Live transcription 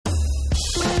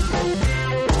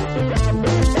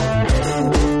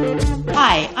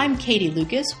I'm Katie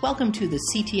Lucas. Welcome to the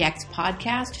CTX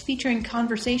podcast featuring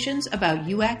conversations about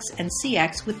UX and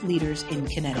CX with leaders in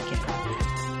Connecticut.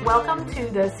 Welcome to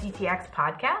the CTX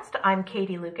podcast. I'm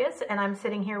Katie Lucas, and I'm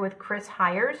sitting here with Chris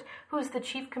Hires, who's the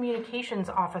Chief Communications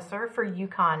Officer for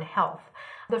UConn Health.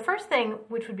 The first thing,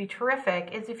 which would be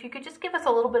terrific, is if you could just give us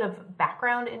a little bit of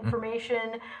background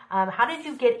information. How did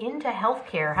you get into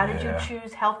healthcare? How did you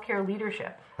choose healthcare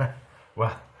leadership?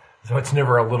 Well, so it's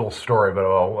never a little story, but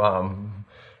I'll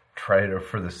try to,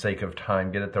 for the sake of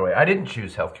time, get it the way. I didn't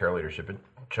choose healthcare leadership. It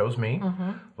chose me.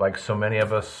 Like so many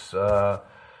of us,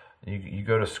 you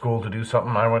go to school to do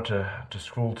something. I went to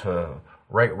school to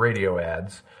write radio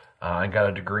ads. I got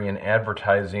a degree in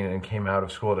advertising and came out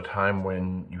of school at a time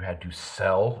when you had to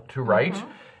sell to write,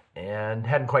 and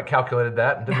hadn't quite calculated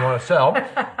that and didn't want to sell.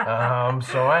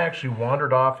 So I actually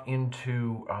wandered off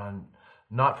into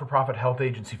not-for-profit health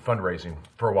agency fundraising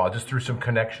for a while, just through some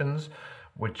connections,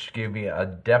 which gave me a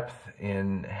depth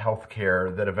in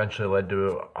healthcare that eventually led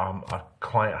to a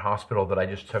client hospital that I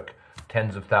just took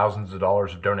tens of thousands of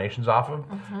dollars of donations off of,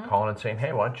 calling and saying,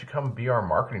 hey, why don't you come be our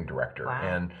marketing director? Wow.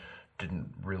 And didn't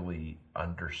really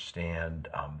understand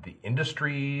the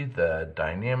industry, the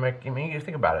dynamic. I mean, you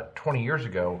think about it, 20 years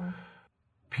ago,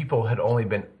 people had only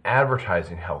been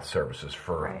advertising health services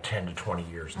for 10 to 20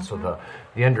 years. And so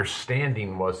the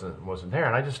understanding wasn't there.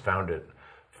 And I just found it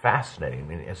fascinating. I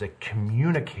mean, as a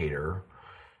communicator,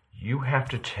 you have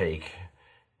to take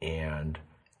and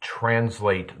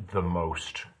translate the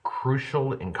most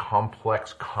crucial and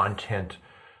complex content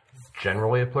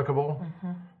generally applicable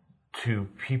to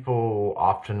people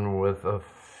often with a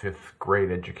fifth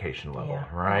grade education level,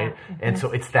 right? And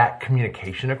so it's that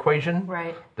communication equation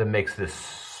that makes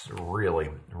this really,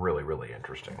 really, really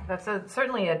interesting. That's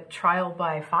certainly a trial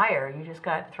by fire. You just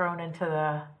got thrown into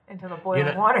the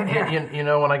boiling water there. You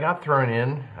know, when I got thrown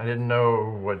in, I didn't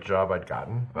know what job I'd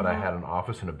gotten, but I had an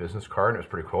office and a business card, and it was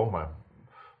pretty cool. My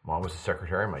mom was a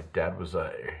secretary. My dad was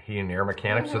a heat and air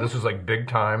mechanic. So this was like big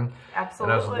time.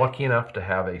 Absolutely. And I was lucky enough to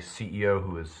have a CEO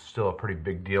who is still a pretty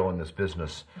big deal in this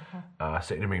business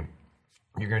say to me,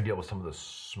 you're going to deal with some of the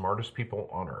smartest people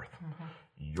on earth.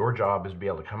 Your job is to be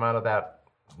able to come out of that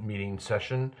meeting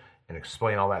session and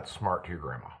explain all that smart to your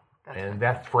grandma.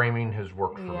 That framing has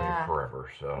worked for me forever.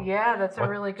 So that's a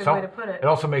really good way to put it. It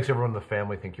also makes everyone in the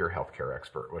family think you're a healthcare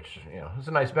expert, which is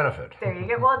a nice benefit. There you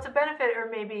go. Well, it's a benefit, or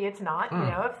maybe it's not.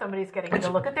 If somebody's getting to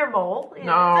look at their mole.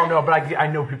 No, but I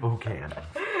know people who can.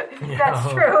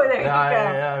 That's true. There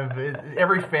you go.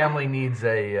 Every family needs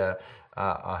a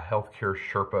healthcare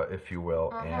Sherpa, if you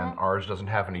will, and ours doesn't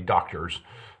have any doctors,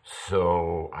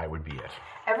 so I would be it.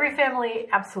 Every family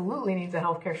absolutely needs a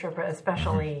healthcare Sherpa,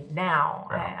 especially now.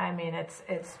 I mean,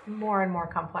 it's more and more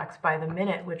complex by the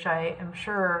minute, which I am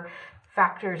sure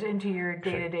factors into your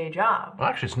day-to-day job. Well,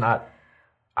 actually, it's not.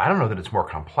 I don't know that it's more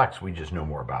complex. We just know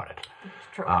more about it.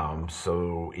 It's true.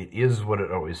 So it is what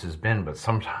it always has been. But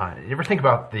sometimes, you ever think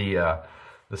about the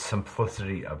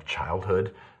simplicity of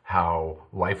childhood? How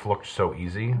life looked so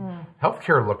easy.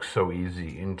 Healthcare looked so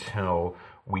easy until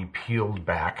we peeled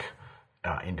back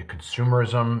into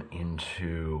consumerism,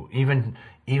 into even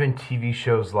TV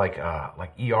shows like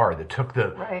ER that took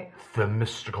the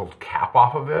mystical cap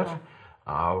off of it.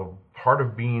 Part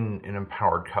of being an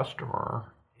empowered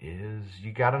customer is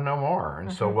you got to know more,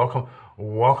 and so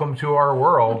welcome to our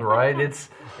world, right? It's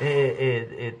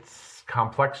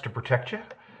complex to protect you.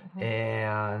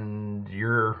 And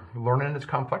you're learning it's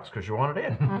complex because you want it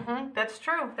in. That's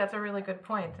true. That's a really good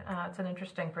point. It's an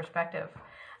interesting perspective.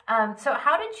 So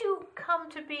how did you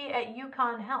come to be at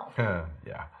UConn Health?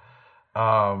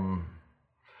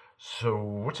 So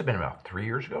what's it been, about 3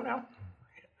 years ago now?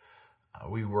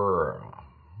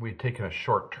 We had taken a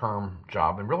short-term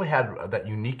job and really had that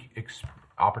unique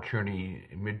opportunity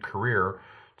mid-career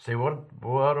to say, what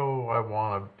do I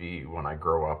want to be when I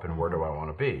grow up, and where do I want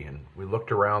to be? And we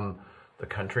looked around the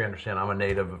country. Understand, I'm a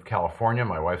native of California.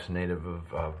 My wife's a native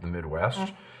of the Midwest.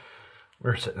 We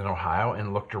were sitting in Ohio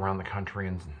and looked around the country,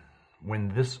 and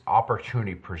when this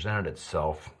opportunity presented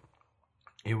itself,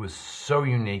 it was so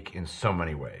unique in so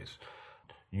many ways.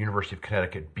 University of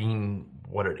Connecticut being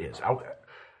what it is.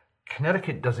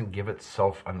 Connecticut doesn't give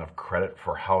itself enough credit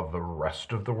for how the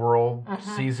rest of the world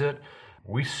sees it.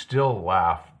 We still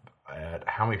laugh at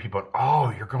how many people,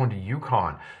 you're going to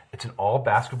UConn. It's an all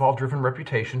basketball-driven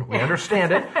reputation. We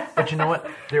understand it. But you know what?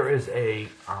 There is a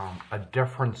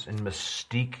difference in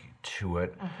mystique to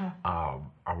it. I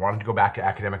wanted to go back to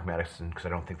academic medicine because I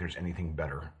don't think there's anything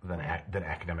better than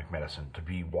academic medicine. To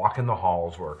be walking the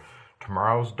halls where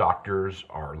tomorrow's doctors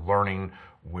are learning,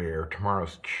 where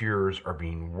tomorrow's cures are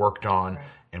being worked on,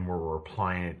 and where we're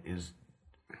applying it is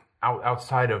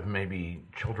outside of maybe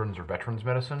children's or veterans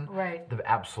medicine, right, the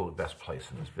absolute best place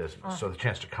in this business. So the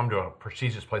chance to come to a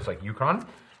prestigious place like UConn.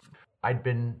 I'd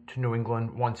been to New England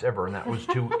once ever, and that was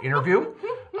to interview.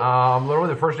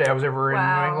 Literally, the first day I was ever in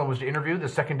New England was to interview. The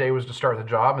second day was to start the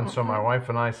job, and so my wife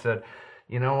and I said,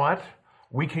 you know what?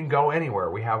 We can go anywhere.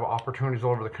 We have opportunities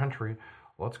all over the country.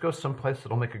 Let's go someplace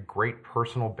that'll make a great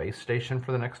personal base station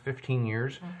for the next 15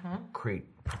 years, create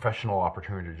professional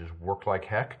opportunity to just work like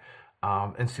heck,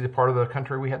 and see the part of the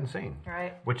country we hadn't seen.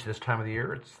 Right. Which this time of the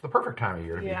year, it's the perfect time of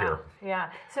year to be here.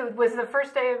 Yeah. So was the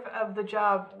first day of the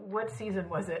job, what season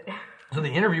was it? So the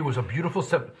interview was a beautiful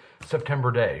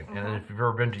September day. And if you've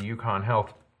ever been to UConn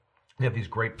Health, they have these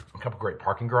couple great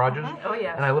parking garages. Oh,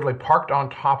 yeah. And I literally parked on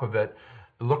top of it,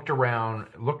 looked around,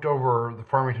 looked over the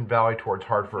Farmington Valley towards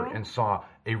Hartford, and saw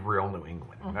a real New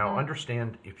England. Now,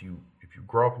 understand, if you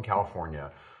grow up in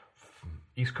California,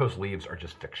 East Coast leaves are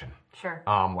just fiction. Sure.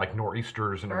 Like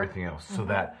nor'easters and everything else. So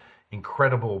that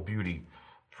incredible beauty.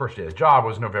 First day of the job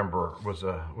was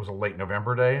a late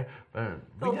November day.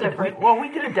 We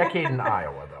did a decade in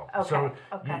Iowa though.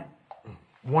 Okay.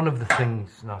 One of the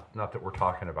things, not that we're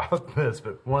talking about this,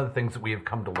 but one of the things that we have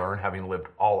come to learn, having lived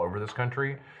all over this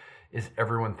country, is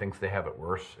everyone thinks they have it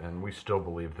worse, and we still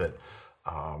believe that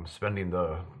spending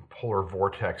the polar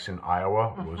vortex in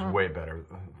Iowa was way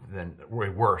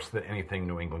worse than anything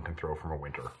New England can throw from a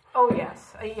winter. Oh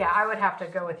yes, yeah, I would have to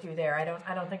go with you there.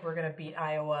 I don't think we're going to beat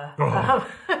Iowa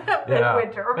in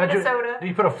winter or Minnesota.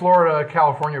 You put a Florida,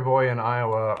 California boy in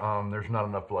Iowa. There's not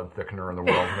enough blood thickener in the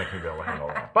world to make me be able to handle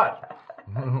that. But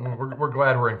we're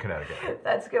glad we're in Connecticut.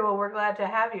 That's good. Well, we're glad to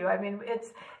have you. I mean,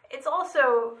 it's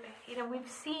also, we've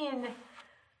seen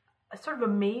sort of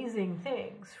amazing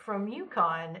things from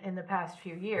UConn in the past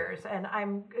few years, and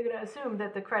I'm going to assume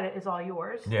that the credit is all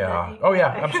yours. Yeah. Oh, yeah.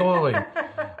 Absolutely.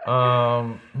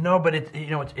 No, but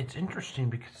it's interesting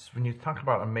because when you talk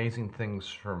about amazing things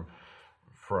from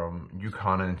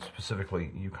UConn and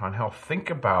specifically UConn Health, think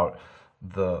about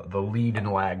the lead and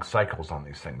lag cycles on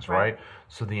these things, right?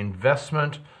 So the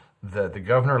investment that the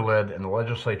governor led and the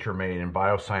legislature made in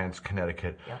Bioscience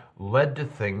Connecticut led to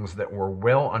things that were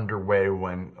well underway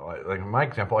when, like in my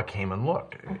example, I came and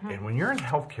looked. And when you're in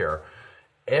healthcare,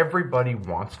 everybody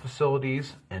wants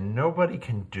facilities and nobody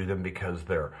can do them because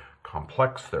they're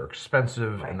complex, they're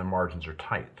expensive, and the margins are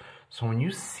tight. So when you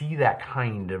see that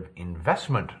kind of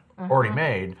investment already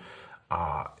made,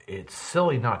 it's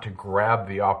silly not to grab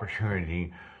the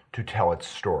opportunity to tell its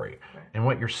story. And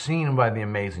what you're seeing by the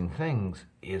amazing things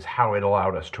is how it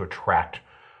allowed us to attract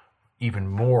even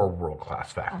more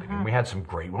world-class faculty. And we had some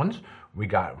great ones. We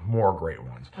got more great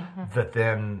ones that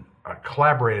then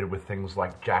collaborated with things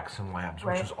like Jackson Labs,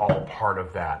 which was all part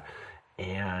of that.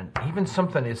 And even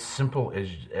something as simple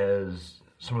as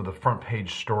some of the front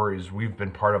page stories we've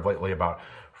been part of lately about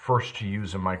first to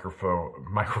use a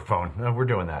microphone. No, we're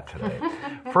doing that today.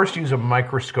 First to use a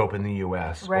microscope in the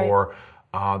U.S. or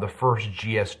the first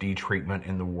GSD treatment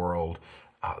in the world.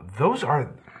 Those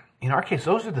are, in our case,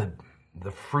 those are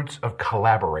the fruits of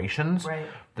collaborations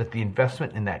that the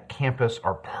investment in that campus,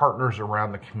 our partners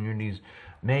around the communities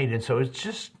made. And so it's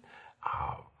just,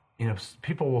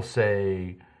 people will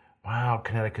say, wow,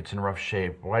 Connecticut's in rough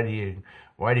shape. Why do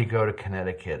you go to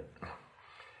Connecticut?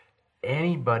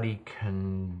 Anybody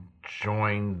can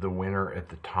join the winner at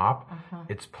the top.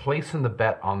 It's placing the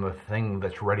bet on the thing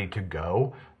that's ready to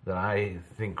go that I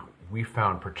think we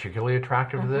found particularly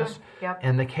attractive to this.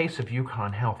 In the case of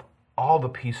UConn Health, all the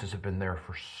pieces have been there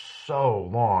for so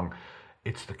long.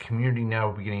 It's the community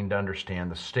now beginning to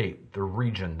understand the state, the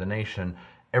region, the nation,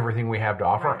 everything we have to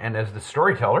offer. And as the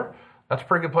storyteller, that's a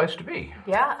pretty good place to be.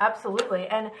 Yeah, absolutely.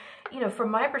 And,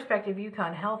 from my perspective,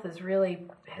 UConn Health has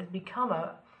become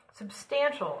a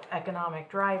substantial economic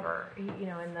driver,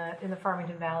 in the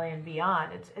Farmington Valley and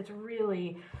beyond. It's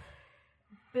really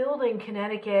building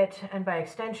Connecticut, and by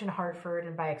extension Hartford,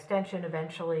 and by extension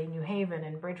eventually New Haven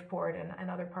and Bridgeport and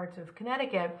other parts of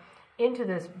Connecticut into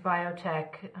this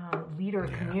biotech leader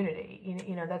community.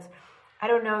 That's, I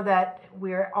don't know that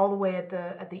we're all the way at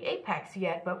the apex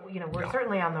yet, but we're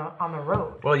certainly on the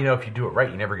road. Well, if you do it right,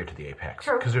 you never get to the apex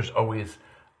because there's always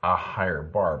a higher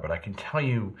bar. But I can tell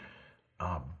you,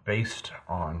 based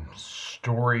on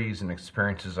stories and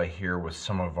experiences I hear with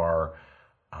some of our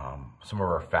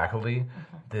faculty,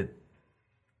 that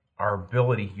our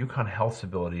ability, UConn Health's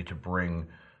ability to bring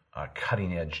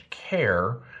cutting edge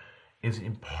care is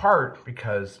in part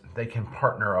because they can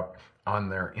partner up on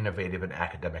their innovative and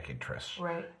academic interests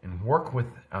and work with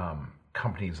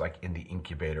companies like in the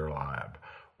incubator lab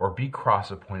or be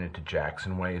cross-appointed to JAX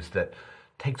in ways that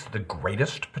takes the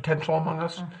greatest potential among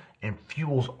us and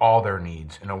fuels all their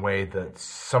needs in a way that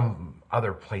some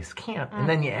other place can't. And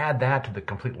then you add that to the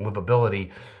complete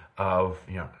livability of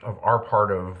our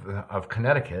part of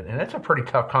Connecticut, and it's a pretty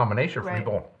tough combination for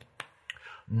people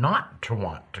not to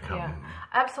want to come. Yeah,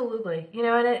 absolutely.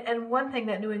 And one thing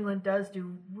that New England does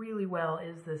do really well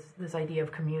is this idea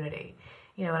of community.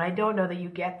 And I don't know that you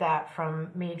get that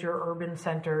from major urban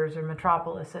centers or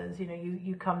metropolises.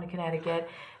 You come to Connecticut,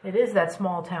 it is that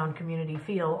small town community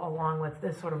feel along with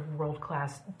this sort of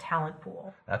world-class talent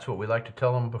pool. That's what we like to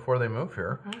tell them before they move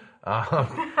here.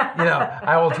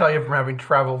 I will tell you from having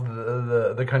traveled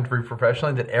the country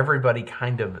professionally that everybody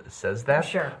kind of says that.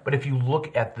 Sure. But if you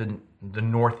look at the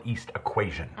Northeast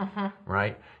equation,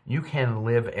 right, you can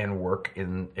live and work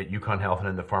at Yukon Health and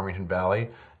in the Farmington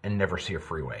Valley and never see a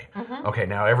freeway. Okay,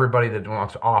 now everybody that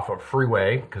wants off a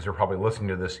freeway, because they're probably listening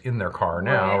to this in their car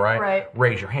now, right?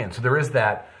 Raise your hand. So there is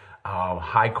that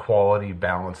high quality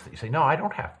balance that you say, no, I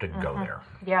don't have to go there.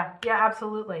 Yeah,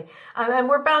 absolutely. And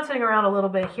we're bouncing around a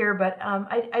little bit here, but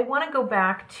I want to go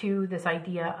back to this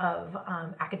idea of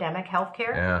academic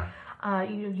healthcare. Yeah.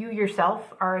 You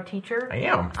yourself are a teacher. I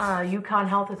am. Yukon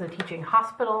Health is a teaching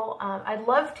hospital. I'd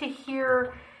love to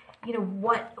hear,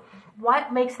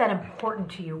 what makes that important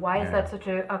to you? Why is that such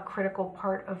a critical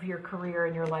part of your career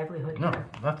and your livelihood here?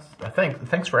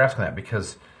 Thanks for asking that,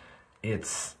 because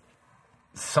it's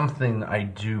something I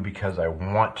do because I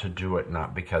want to do it,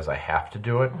 not because I have to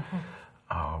do it.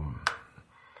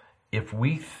 If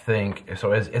we think,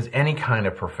 so as any kind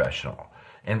of professional,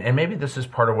 and maybe this is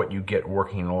part of what you get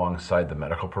working alongside the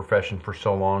medical profession for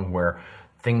so long, where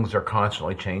things are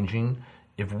constantly changing.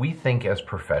 If we think as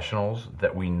professionals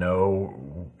that we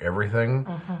know everything,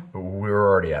 we're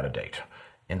already out of date.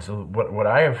 And so what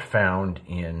I have found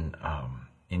in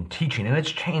teaching, and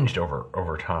it's changed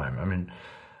over time. I mean,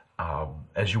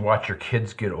 as you watch your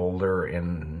kids get older,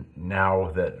 and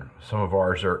now that some of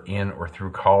ours are in or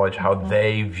through college, how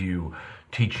they view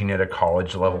teaching at a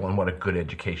college level and what a good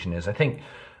education is. I think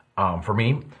for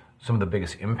me, some of the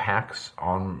biggest impacts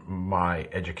on my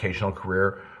educational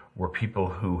career were people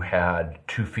who had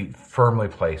 2 feet firmly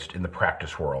placed in the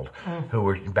practice world, who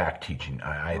were back teaching.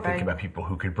 I think about people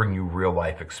who could bring you real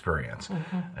life experience.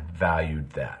 I valued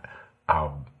that.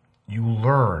 You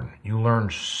learn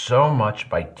so much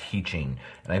by teaching,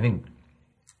 and I think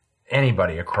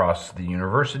anybody across the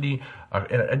university,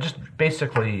 just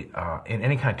basically in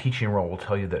any kind of teaching role, will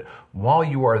tell you that while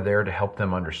you are there to help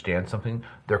them understand something,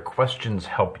 their questions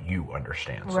help you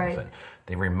understand something.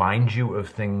 They remind you of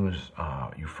things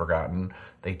you've forgotten.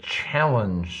 They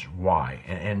challenge why,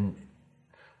 and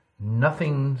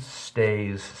nothing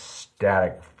stays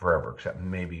static forever, except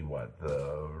maybe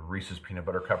the Reese's peanut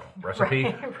butter cup recipe.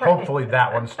 Hopefully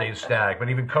that one stays static. But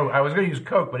even Coke, I was going to use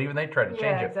Coke, but even they tried to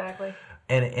change it. Exactly.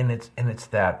 And it's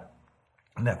that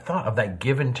thought of that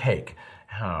give and take.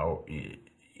 How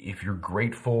if you're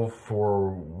grateful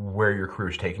for where your career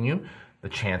is taking you, the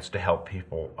chance to help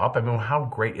people up. I mean, how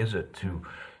great is it to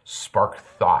spark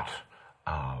thought,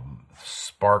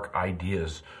 spark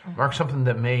ideas, mark something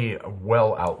that may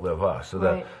well outlive us. So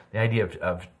the idea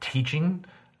of teaching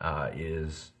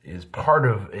is part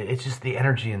of, it's just the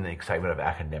energy and the excitement of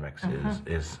academics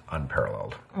is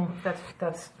unparalleled.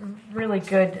 That's really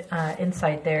good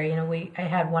insight there. I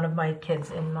had one of my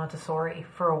kids in Montessori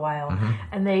for a while,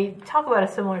 and they talk about a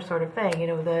similar sort of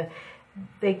thing.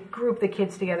 They group the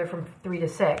kids together from 3 to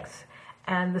 6,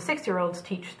 and the 6-year-olds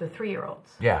teach the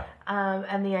 3-year-olds. Yeah.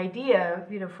 And the idea,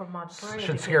 from Montessori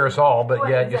should scare us all, but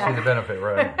you see the benefit,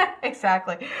 right?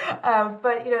 Exactly.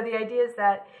 But the idea is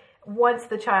that once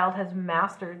the child has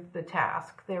mastered the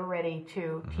task, they're ready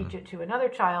to teach it to another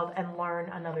child and learn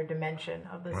another dimension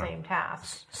of the same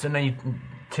task. So now you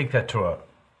take that to a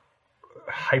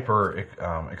hyper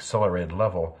accelerated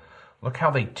level. Look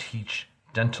how they teach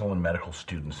dental and medical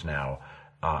students now.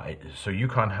 So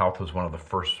Yukon Health was one of the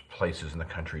first places in the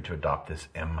country to adopt this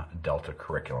M-Delta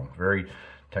curriculum. Very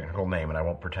technical name, and I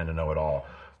won't pretend to know it all.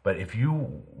 But if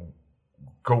you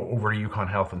go over to Yukon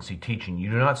Health and see teaching,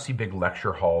 you do not see big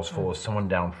lecture halls full of someone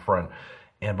down front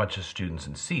and a bunch of students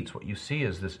in seats. What you see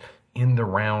is this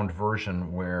in-the-round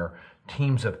version where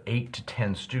teams of 8 to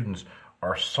 10 students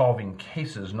are solving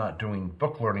cases, not doing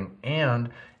book learning, and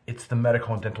it's the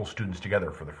medical and dental students together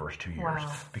for the first 2 years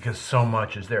because so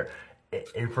much is there.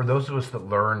 And for those of us that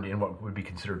learned in what would be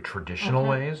considered traditional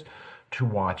ways, to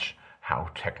watch how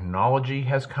technology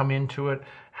has come into it,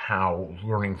 how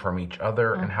learning from each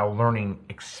other, and how learning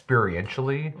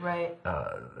experientially. Right.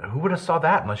 Who would have saw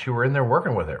that unless you were in there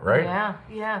working with it, right?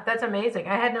 Yeah, that's amazing.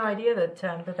 I had no idea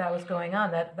that was going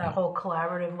on. That whole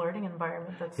collaborative learning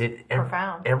environment. That's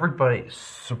profound. Everybody.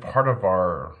 So part of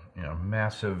our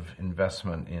massive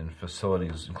investment in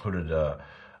facilities included a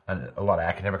lot of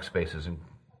academic spaces, and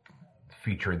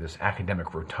featuring this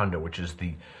academic rotunda, which is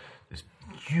this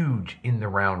huge in the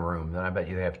round room. Then I bet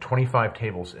you they have 25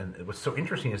 tables. And what's so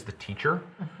interesting is the teacher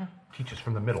teaches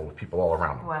from the middle with people all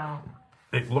around them. Wow.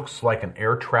 It looks like an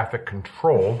air traffic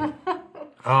control.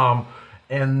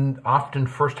 And often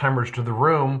first timers to the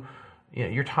room,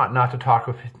 you're taught not to talk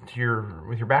with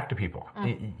your back to people.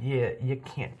 You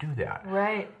can't do that.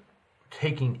 Right.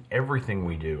 Taking everything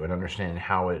we do and understanding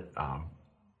how it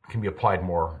can be applied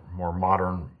more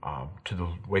modern to the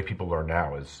way people learn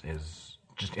now is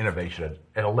just innovation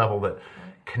at a level that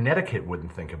Connecticut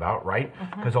wouldn't think about, right?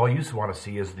 Because all you want to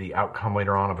see is the outcome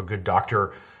later on of a good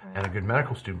doctor and a good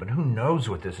medical student. But who knows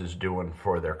what this is doing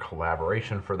for their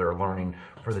collaboration, for their learning,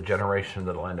 for the generation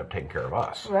that'll end up taking care of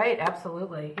us. Right,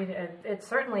 absolutely. It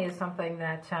certainly is something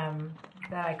that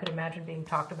I could imagine being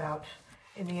talked about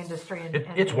in the industry.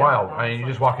 It's wild. I mean, you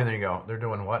just walk in there and you go, they're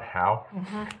doing what? How?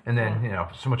 And then,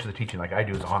 so much of the teaching like I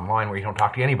do is online where you don't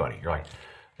talk to anybody. You're like,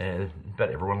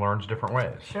 but everyone learns different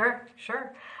ways. Sure.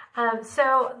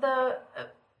 So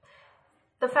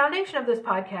the foundation of this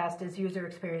podcast is user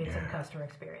experience and customer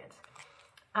experience.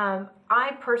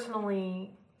 I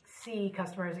personally see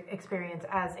customer experience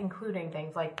as including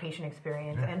things like patient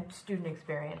experience and student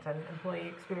experience and employee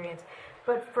experience.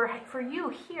 But for you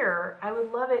here, I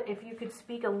would love it if you could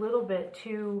speak a little bit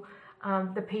to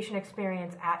the patient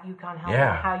experience at UConn Health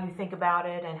and how you think about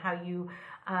it and how you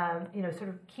sort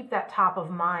of keep that top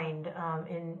of mind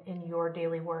in your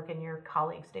daily work and your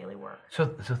colleagues' daily work. So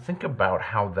think about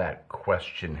how that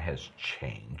question has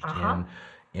changed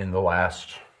in the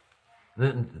last.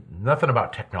 Nothing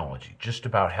about technology, just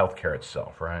about healthcare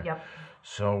itself, right? Yep.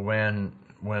 So when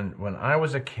I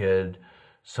was a kid,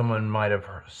 someone might have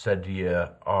said to you,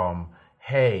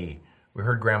 "Hey, we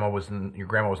heard your grandma was in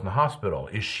the hospital.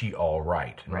 Is she all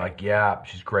right?" And right. Like, "Yeah,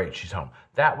 she's great. She's home."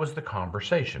 That was the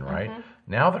conversation, right?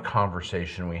 Now the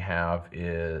conversation we have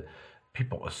is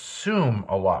people assume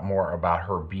a lot more about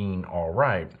her being all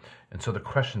right, and so the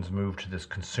questions move to this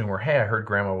consumer. "Hey, I heard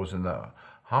grandma was in the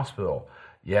hospital.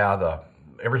 Yeah,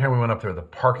 every time we went up there, the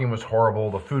parking was horrible,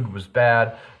 the food was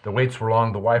bad, the waits were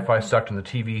long, the Wi-Fi sucked, and the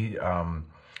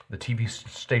TV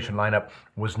station lineup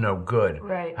was no good.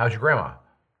 Right. How's your grandma?"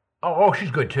 Oh,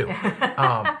 she's good too.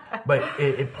 But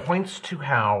it points to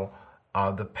how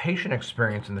the patient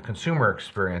experience and the consumer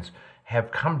experience have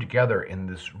come together in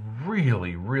this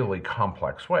really, really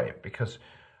complex way, because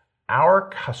our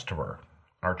customer,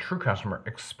 our true customer,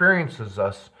 experiences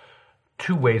us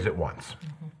two ways at once.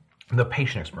 The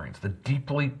patient experience, the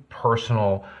deeply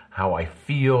personal, how I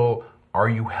feel, are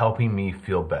you helping me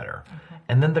feel better?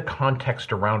 And then the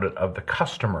context around it of the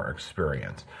customer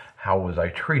experience. How was I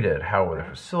treated? How were the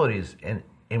facilities? And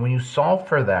when you solve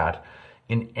for that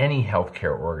in any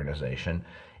healthcare organization,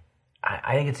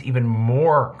 I think it's even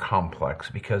more complex,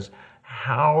 because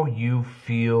how you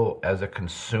feel as a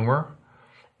consumer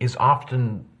is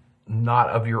often not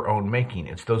of your own making.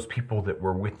 It's those people that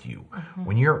were with you.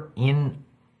 When you're in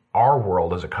our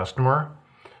world as a customer,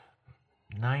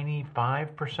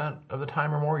 95% of the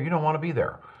time or more, you don't want to be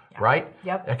there, right?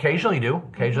 Yep. Occasionally you do.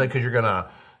 Occasionally because you're going to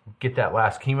get that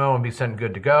last chemo and be sent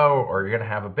good to go, or you're going to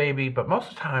have a baby. But most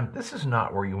of the time, this is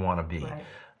not where you want to be. Right.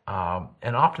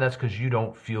 And often that's because you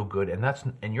don't feel good,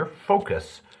 and your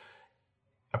focus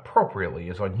appropriately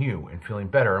is on you and feeling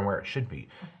better and where it should be.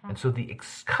 And so the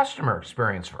customer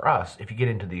experience for us, if you get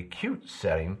into the acute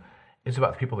setting, is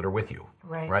about the people that are with you,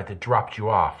 right? That dropped you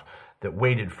off, that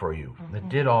waited for you, that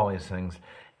did all these things.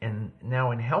 And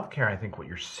now in healthcare, I think what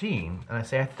you're seeing, and I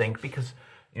say I think because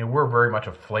we're very much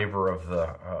a flavor of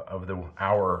the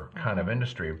hour kind of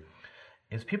industry,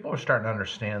 is people are starting to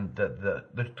understand that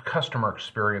the customer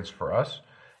experience for us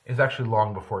is actually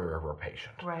long before you're ever a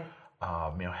patient. Right.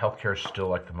 Healthcare is still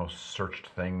like the most searched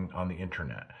thing on the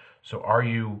internet. So are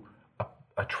you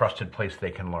a trusted place they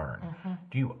can learn?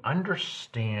 Do you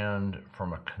understand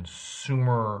from a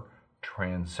consumer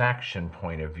transaction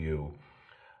point of view,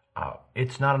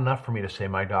 it's not enough for me to say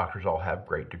my doctors all have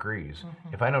great degrees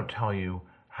if I don't tell you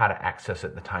how to access it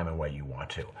in the time and way you want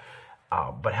to.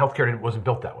 But healthcare wasn't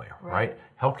built that way, right?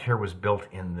 Healthcare was built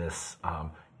in this,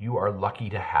 you are lucky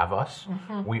to have us.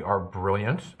 We are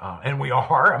brilliant, and we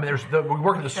are. I mean, we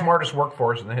work with the smartest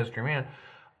workforce in the history of man,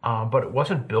 but it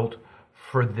wasn't built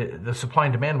for the supply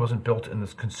and demand wasn't built in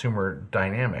this consumer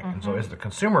dynamic. And so as the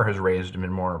consumer has raised and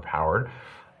been more empowered,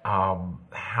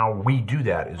 how we do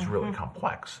that is really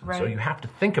complex. Right. So you have to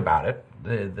think about it.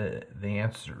 The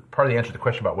answer, part of the answer to the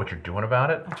question about what you're doing about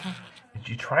it, is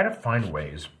you try to find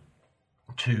ways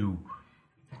to,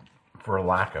 for a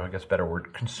lack of, I guess, better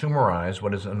word, consumerize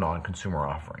what is a non-consumer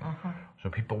offering. So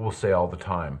people will say all the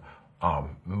time,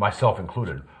 myself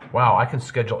included, wow, I can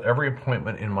schedule every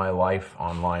appointment in my life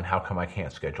online. How come I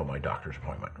can't schedule my doctor's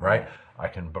appointment, right? I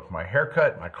can book my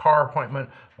haircut, my car appointment,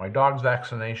 my dog's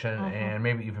vaccination, and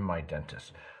maybe even my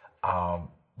dentist.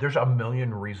 There's a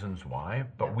million reasons why,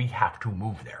 but we have to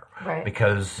move there. Right.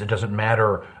 Because it doesn't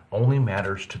matter, only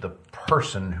matters to the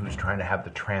person who's trying to have the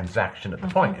transaction at the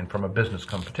point. And from a business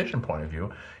competition point of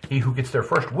view, he who gets there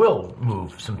first will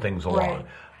move some things along.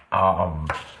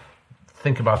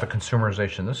 Think about the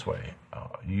consumerization this way.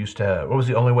 You used to, what was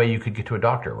the only way you could get to a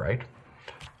doctor, right?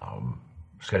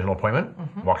 Schedule an appointment,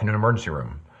 walk into an emergency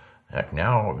room. Heck,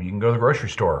 now you can go to the grocery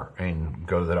store and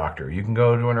go to the doctor. You can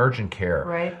go to an urgent care.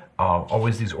 Right.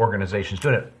 Always these organizations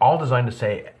doing it, all designed to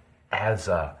say, as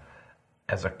a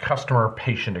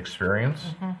customer-patient experience,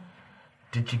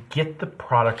 did you get the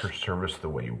product or service the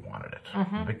way you wanted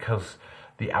it? Because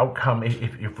the outcome,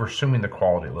 if we're assuming the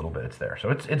quality a little bit, it's there. So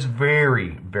it's very,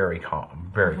 very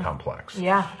complex.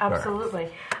 Yeah, absolutely.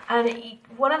 And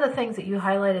one of the things that you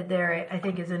highlighted there, I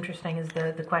think, is interesting, is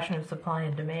the question of supply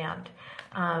and demand,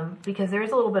 because there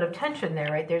is a little bit of tension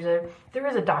there, right? There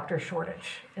is a doctor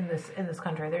shortage in this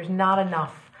country. There's not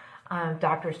enough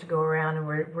doctors to go around, and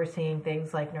we're seeing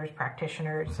things like nurse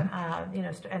practitioners,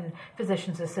 and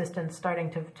physicians' assistants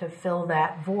starting to fill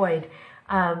that void.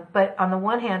 But on the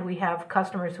one hand, we have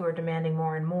customers who are demanding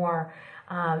more and more,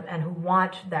 and who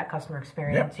want that customer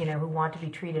experience, who want to be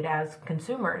treated as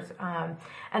consumers.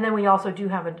 And then we also do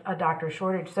have a doctor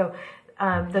shortage. So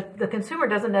the consumer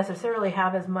doesn't necessarily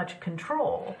have as much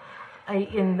control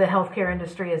in the healthcare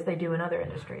industry as they do in other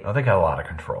industries. I think I got a lot of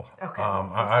control. Okay.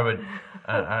 I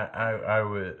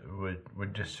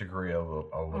would disagree a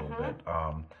little bit.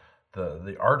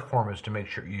 The art form is to make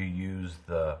sure you use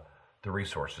the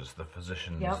resources, the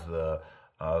physicians, the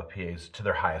PAs to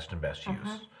their highest and best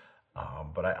use.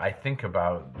 But I think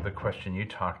about the question you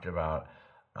talked about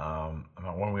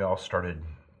when we all started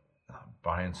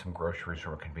buying some groceries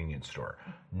from a convenience store.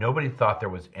 Nobody thought there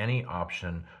was any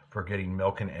option for getting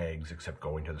milk and eggs except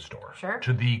going to the store,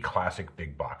 to the classic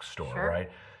big box store,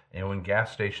 right? And when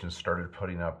gas stations started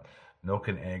putting up milk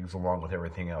and eggs along with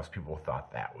everything else, people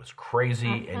thought that was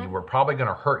crazy, and you were probably going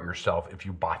to hurt yourself if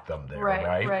you bought them there,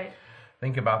 right?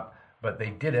 Think about, but they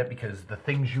did it because the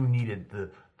things you needed,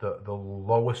 the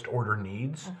lowest order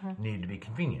needs, need to be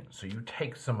convenient. So you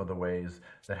take some of the ways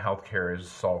that healthcare is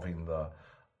solving the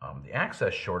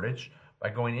access shortage by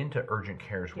going into urgent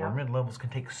cares where mid-levels can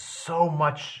take so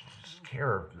much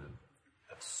care of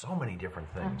so many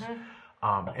different things,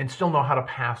 and still know how to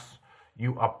pass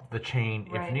you up the chain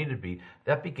if needed be.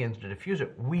 That begins to diffuse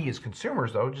it. We as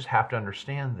consumers, though, just have to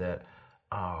understand that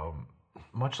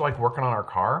much like working on our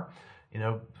car,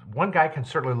 one guy can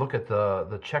certainly look at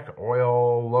the check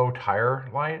oil low tire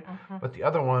light, but the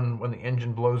other one, when the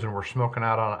engine blows and we're smoking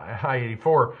out on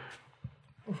I-84,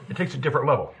 it takes a different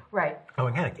level. Right.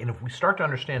 And if we start to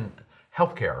understand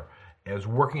healthcare as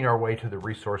working our way to the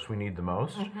resource we need the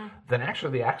most, then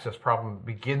actually the access problem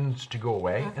begins to go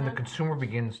away, and the consumer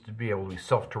begins to be able to be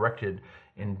self-directed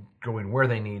in going where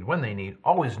they need, when they need,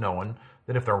 always knowing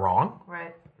that if they're wrong,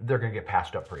 they're going to get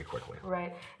passed up pretty quickly.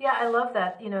 Right. Yeah, I love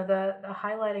that. The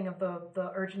highlighting of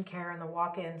the urgent care and the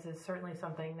walk-ins is certainly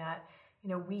something that,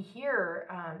 we hear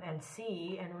and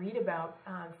see and read about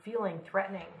feeling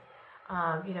threatening,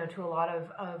 to a lot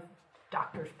of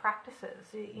doctors'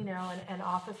 practices, and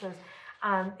offices.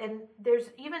 And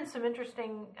there's even some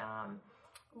interesting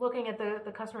looking at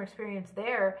the customer experience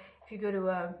there. If you go to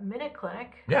a Minute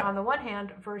Clinic, on the one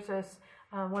hand, versus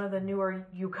one of the newer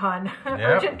UConn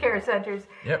urgent care centers,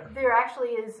 there actually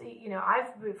is,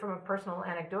 I've, from a personal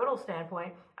anecdotal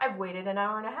standpoint, I've waited an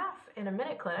hour and a half in a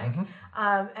Minute Clinic,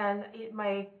 and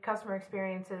my customer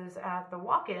experiences at the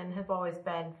walk-in have always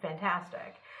been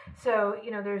fantastic. So,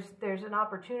 there's an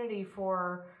opportunity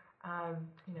for,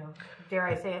 dare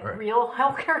I say it, real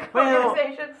healthcare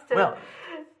organizations to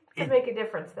make a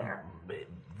difference there.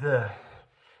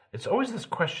 It's always this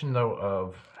question, though,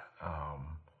 of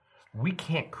we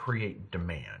can't create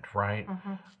demand, right?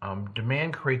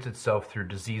 Demand creates itself through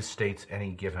disease states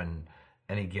any given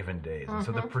days. And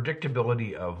so the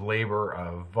predictability of labor,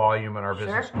 of volume in our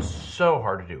business is so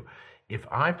hard to do. if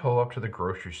I pull up to the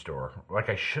grocery store, like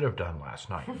I should have done last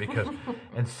night, because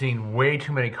and seen way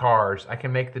too many cars, I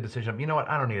can make the decision, you know what,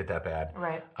 I don't need it that bad.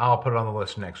 Right. I'll put it on the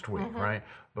list next week, right?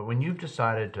 But when you've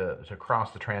decided to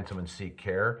cross the transom and seek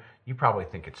care, you probably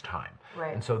think it's time.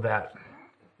 Right. And so that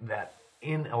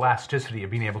inelasticity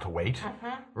of being able to wait,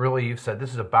 really, you've said,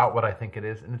 this is about what I think it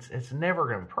is, and it's never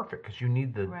going to be perfect, because you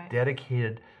need the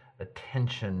dedicated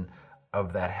attention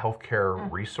of that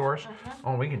healthcare resource.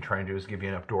 All we can try and do is give you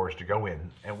enough doors to go in,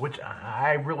 and which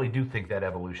I really do think that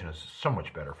evolution is so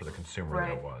much better for the consumer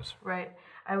than it was. Right.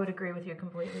 I would agree with you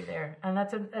completely there, and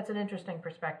that's an interesting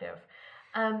perspective.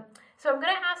 So I'm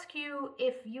going to ask you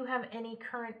if you have any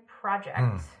current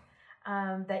projects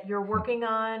that you're working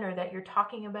on or that you're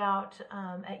talking about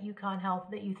at UConn Health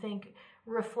that you think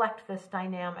reflect this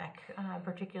dynamic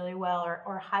particularly well,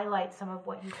 or highlight some of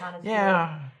what UConn is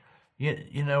doing.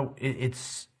 You know,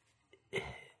 it's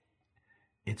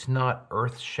not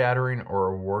earth-shattering or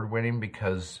award-winning,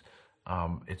 because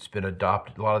it's been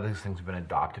adopted. A lot of these things have been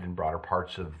adopted in broader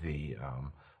parts of the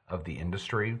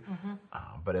industry.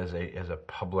 But as a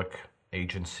public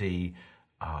agency,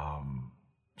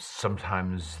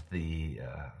 sometimes the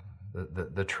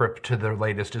trip to the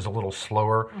latest is a little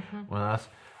slower with us.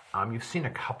 You've seen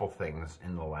a couple things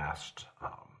in the last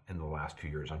few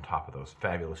years on top of those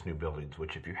fabulous new buildings,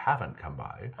 which if you haven't come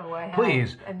by,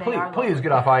 please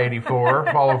get off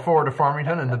I-84, follow forward to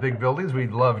Farmington and the big buildings.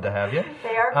 We'd love to have you.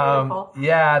 They are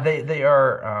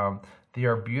beautiful. They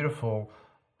are beautiful.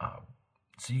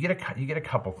 So you get a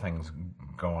couple things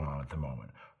going on at the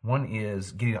moment. One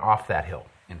is getting off that hill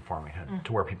in Farmington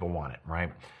to where people want it,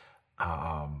 right?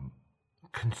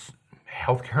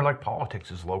 Healthcare, like politics,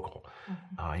 is local.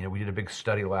 We did a big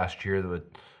study last year that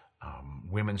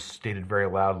women stated very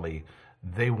loudly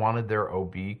they wanted their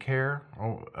OB care,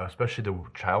 especially the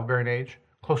childbearing age,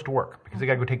 close to work, because they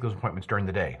got to go take those appointments during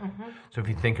the day. So if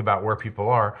you think about where people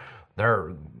are,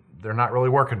 they're not really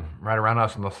working right around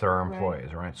us unless they're our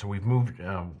employees, right? So we've moved.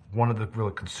 One of the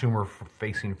really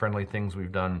consumer-facing friendly things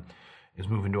we've done is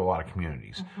move into a lot of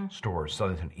communities, stores,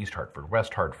 Southington, East Hartford,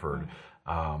 West Hartford,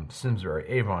 Simsbury,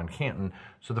 Avon, Canton.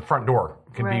 So the front door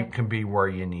can be where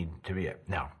you need to be at.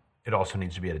 Now, it also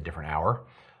needs to be at a different hour.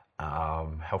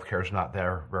 Healthcare is not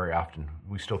there very often.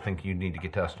 We still think you need to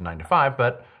get to us to 9 to 5,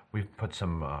 but we've put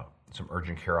some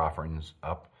urgent care offerings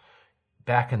up.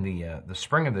 Back in the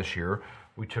spring of this year,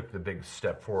 we took the big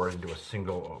step forward into a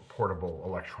single portable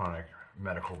electronic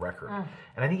medical record.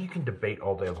 And I think you can debate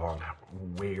all day long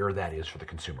where that is for the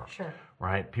consumer. Sure.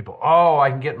 Right? People, I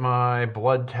can get my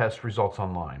blood test results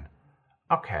online.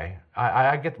 Okay,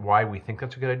 I get why we think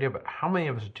that's a good idea, but how many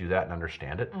of us do that and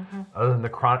understand it? Other than the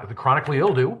chronically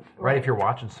ill do, right? If you're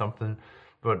watching something,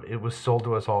 but it was sold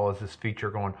to us all as this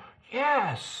feature going,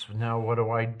 yes, now what do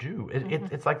I do?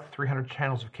 It's like 300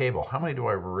 channels of cable. How many do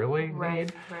I really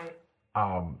need?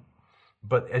 Right.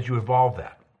 But as you evolve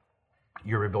that,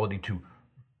 your ability to,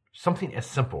 something as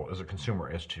simple as a consumer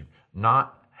as to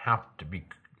not have to be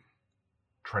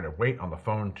trying to wait on the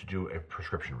phone to do a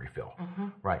prescription refill,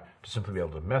 right? To simply be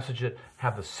able to message it,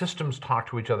 have the systems talk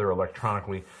to each other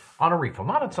electronically on a refill,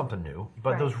 not on something new,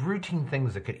 but those routine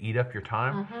things that could eat up your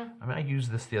time. I mean, I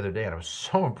used this the other day and I was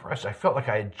so impressed. I felt like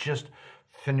I had just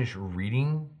finished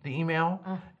reading the email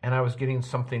and I was getting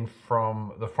something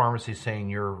from the pharmacy saying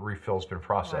your refill's been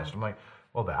processed. I'm like,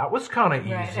 well, that was kind of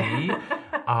easy.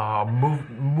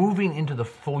 Moving into the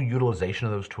full utilization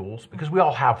of those tools, because we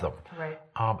all have them,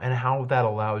 and how that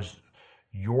allows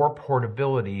your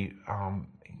portability,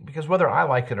 because whether I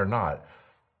like it or not,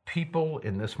 people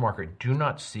in this market do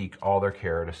not seek all their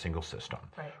care at a single system,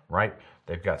 right?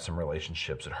 They've got some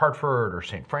relationships at Hartford or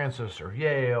St. Francis or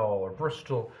Yale or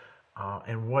Bristol,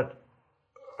 and what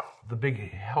the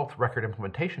big health record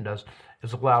implementation does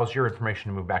is allows your information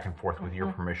to move back and forth with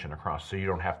your permission across, so you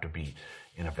don't have to be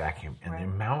in a vacuum.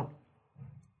 And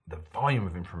the volume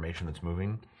of information that's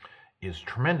moving is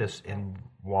tremendous, and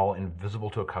while invisible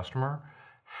to a customer,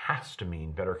 has to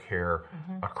mean better care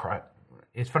across.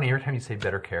 It's funny, every time you say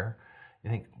better care,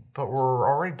 you think, but we're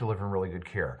already delivering really good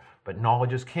care. But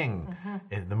knowledge is king.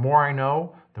 The more I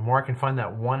know, the more I can find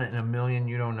that one in a million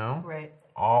you don't know. Right.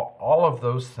 All of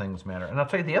those things matter. And I'll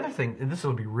tell you the other thing, and this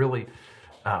will be really,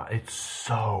 it's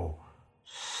so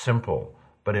simple.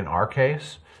 But in our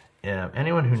case,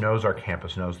 anyone who knows our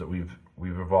campus knows that we've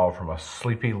evolved from a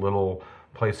sleepy little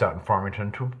place out in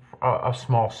Farmington to a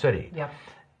small city. Yep.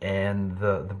 And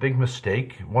the big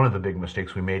mistake, one of the big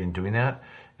mistakes we made in doing that,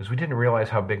 is we didn't realize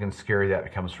how big and scary that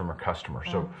becomes from a customer.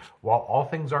 So while all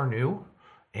things are new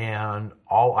and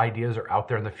all ideas are out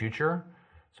there in the future,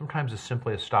 sometimes as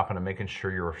simply as stopping and making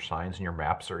sure your signs and your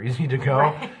maps are easy to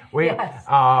go, Yes.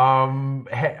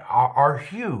 are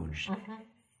huge.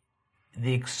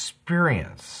 The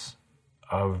experience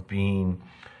of being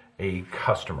a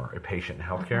customer, a patient in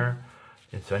healthcare,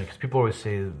 it's funny because people always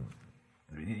say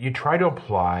you try to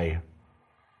apply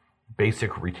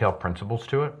basic retail principles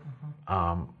to it,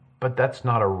 but that's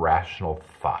not a rational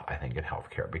thought, I think, in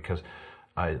healthcare, because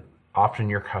often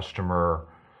your customer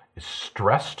is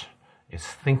stressed, is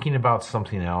thinking about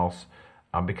something else,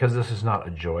 because this is not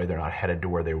a joy. They're not headed to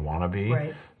where they want to be.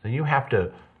 Right. So you have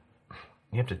to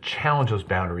challenge those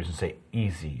boundaries and say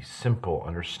easy, simple,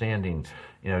 understanding.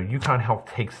 UConn Health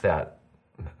takes that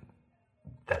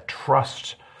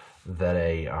trust that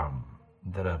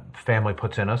a family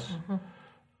puts in us.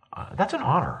 That's an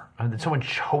honor. That someone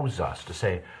chose us to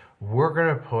say, we're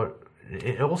going to put.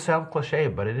 It will sound cliche,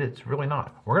 but it's really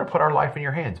not. We're going to put our life in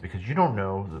your hands because you don't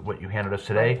know that what you handed us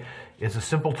today is a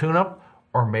simple tune-up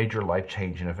or major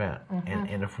life-changing event.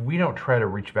 And if we don't try to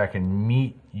reach back and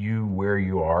meet you where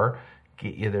you are,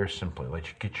 get you there simply, let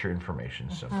you get your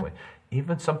information simply.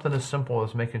 Even something as simple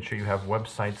as making sure you have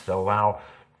websites that allow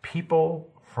people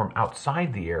from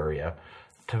outside the area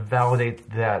to validate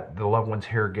that the loved ones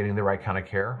here are getting the right kind of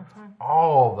care.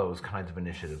 All those kinds of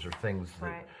initiatives are things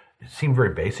that seem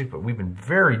very basic, but we've been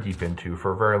very deep into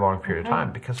for a very long period of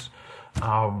time because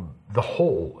the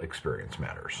whole experience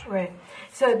matters. Right.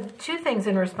 So 2 things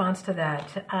in response to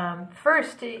that.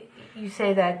 First, you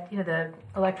say that the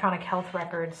electronic health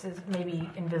records is maybe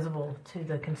invisible to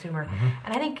the consumer,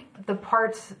 and I think the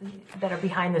parts that are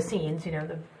behind the scenes,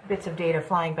 the bits of data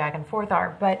flying back and forth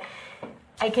are. But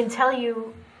I can tell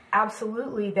you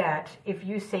absolutely that if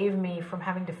you save me from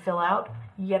having to fill out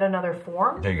yet another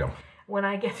form, There you go. when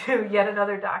I get to yet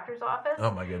another doctor's office,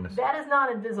 Oh my goodness. that is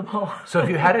not invisible. So if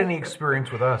you had any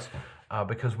experience with us,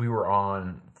 because we were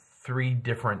on 3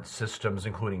 different systems,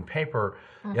 including paper,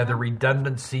 the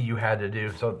redundancy you had to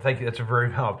do. So thank you. That's a very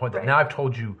valid point. Right. Now I've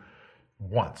told you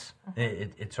once.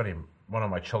 It's funny. One of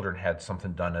my children had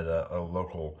something done at a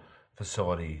local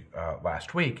facility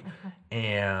last week,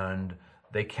 and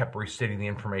they kept restating the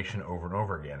information over and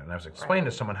over again. And I was explaining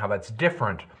to someone how that's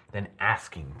different than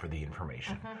asking for the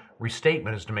information.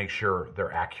 Restatement is to make sure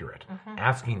they're accurate.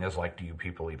 Asking is like, do you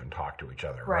people even talk to each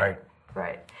other, right?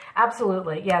 Right.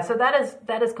 Absolutely. Yeah. So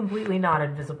that is completely not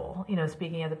invisible,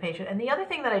 speaking of the patient. And the other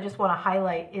thing that I just want to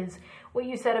highlight is what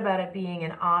you said about it being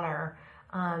an honor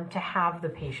to have the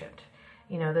patient,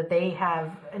 that they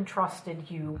have entrusted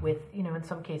you with, in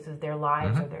some cases their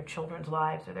lives or their children's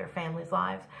lives or their family's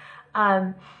lives.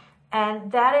 And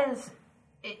that is,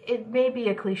 it may be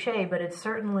a cliche, but it's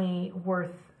certainly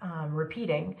worth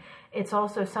repeating. It's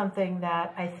also something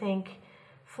that I think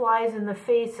flies in the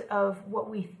face of what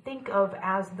we think of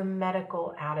as the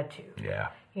medical attitude. Yeah.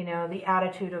 The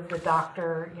attitude of the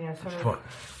doctor, sort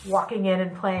of walking in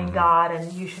and playing God,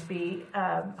 and you should be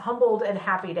humbled and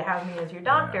happy to have me as your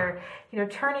doctor.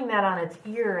 Turning that on its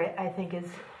ear, I think, is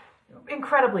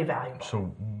incredibly valuable. So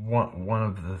one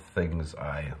of the things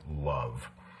I love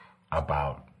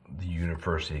about the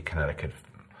University of Connecticut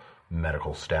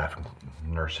medical staff and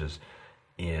nurses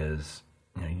is,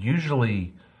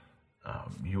 usually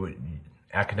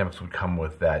academics would come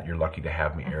with that "you're lucky to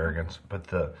have me" arrogance, but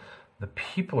the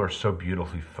people are so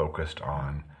beautifully focused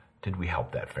on, did we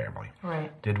help that family?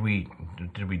 Right. Did we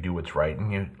do what's right?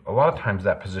 And a lot of times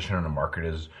that position in the market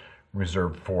is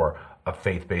reserved for a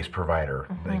faith-based provider.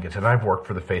 And I've worked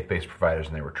for the faith-based providers,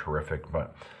 and they were terrific.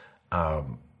 But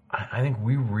I think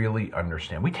we really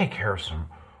understand. We take care of some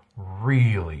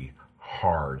really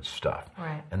hard stuff.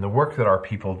 Right. And the work that our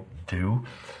people do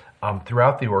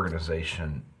throughout the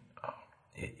organization,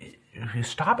 if you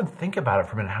stop and think about it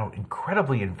for a minute, how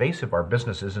incredibly invasive our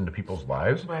business is into people's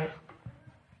lives. Right.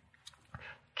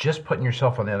 Just putting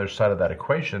yourself on the other side of that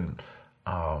equation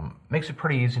makes it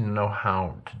pretty easy to know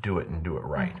how to do it and do it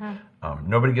right.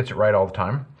 Nobody gets it right all the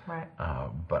time. Right.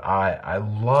 But I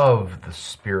love the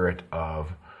spirit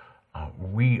of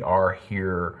we are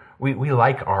here. We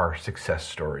like our success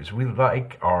stories. We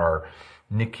like our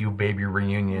NICU baby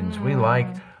reunions. We like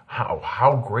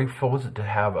how grateful is it to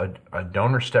have a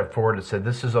donor step forward and say,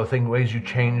 this is the ways you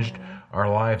changed our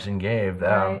lives and gave.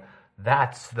 Right.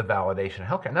 That's the validation of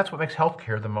healthcare. And that's what makes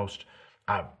healthcare the most,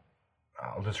 I'll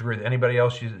disagree with anybody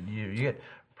else you get,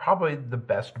 probably the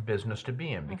best business to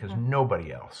be in, because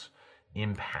nobody else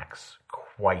impacts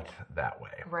quite that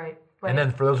way. Right. And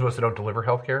then for those of us that don't deliver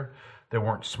healthcare, that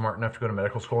weren't smart enough to go to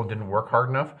medical school and didn't work hard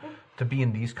enough to be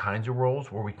in these kinds of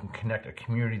roles where we can connect a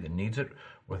community that needs it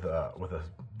with a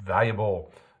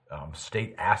valuable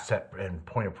state asset and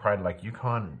point of pride like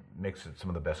UConn makes it some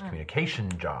of the best communication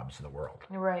jobs in the world.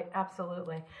 Right,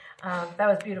 absolutely. That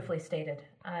was beautifully stated.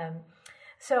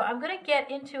 So I'm going to get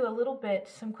into a little bit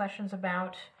some questions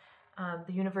about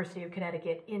the University of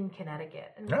Connecticut in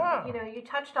Connecticut. And, you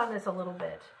touched on this a little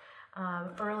bit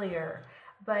earlier,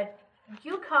 but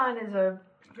UConn is a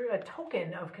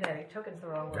token of Connecticut. Token's the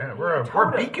wrong word. Yeah, we're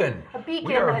a beacon. A beacon.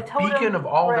 We are a beacon of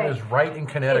all that is right in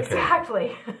Connecticut.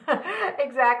 Exactly.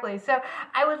 Exactly. So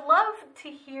I would love to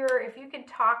hear if you could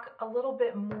talk a little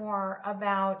bit more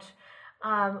about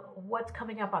what's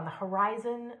coming up on the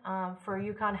horizon for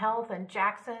UConn Health and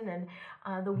Jackson,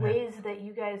 and the ways that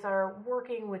you guys are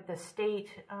working with the state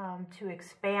to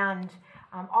expand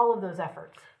all of those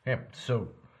efforts. Yeah. So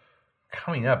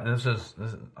coming up,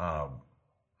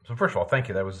 so first of all, thank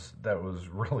you. That was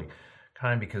really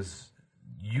kind because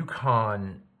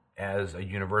UConn as a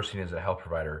university and as a health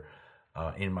provider,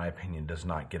 in my opinion, does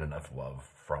not get enough love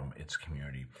from its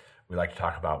community. We like to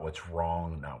talk about what's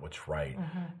wrong, not what's right,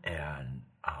 and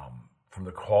from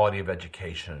the quality of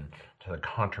education to the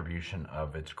contribution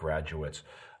of its graduates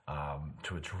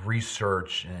to its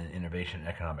research and innovation and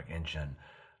economic engine,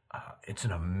 it's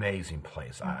an amazing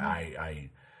place. I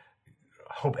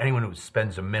hope anyone who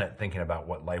spends a minute thinking about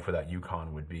what life without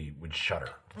UConn would be would shudder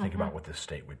to think about what this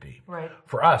state would be. Right.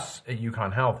 For us at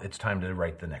UConn Health, it's time to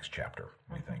write the next chapter,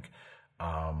 we think.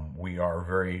 We are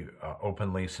very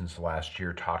openly since last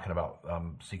year talking about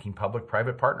seeking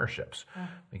public-private partnerships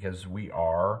because we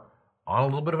are on a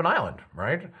little bit of an island,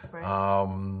 right?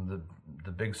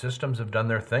 The big systems have done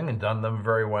their thing and done them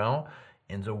very well.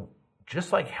 And so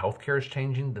just like healthcare is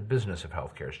changing, the business of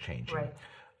healthcare is changing. Right.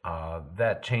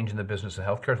 That change in the business of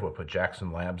healthcare is what put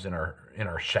Jackson Labs in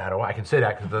our shadow. I can say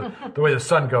that because the way the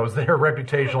sun goes, they are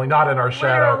reputationally not in our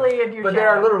shadow, but they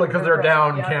are literally because they're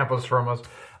down campus from us.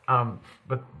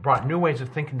 But brought new ways of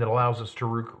thinking that allows us to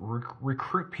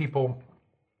recruit people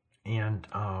and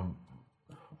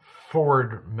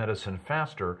forward medicine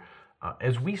faster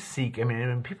as we seek. I mean,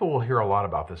 and people will hear a lot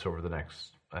about this over the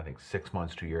next, I think, 6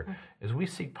 months to a year. As we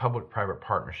seek public-private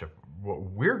partnership, what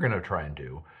we're going to try and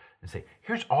do and say,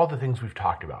 here's all the things we've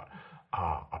talked about.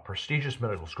 A prestigious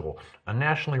medical school, a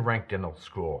nationally ranked dental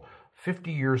school,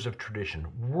 50 years of tradition,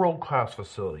 world-class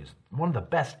facilities, one of the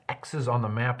best X's on the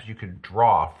map you could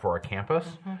draw for a campus.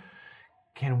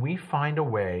 Can we find a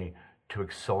way to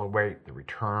accelerate the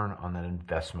return on that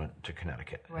investment to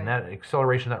Connecticut? Right. And that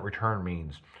acceleration, that return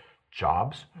means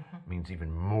jobs, means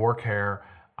even more care,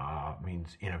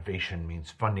 means innovation,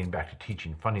 means funding back to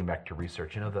teaching, funding back to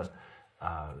research. You know, the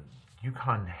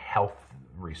UConn Health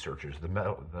researchers,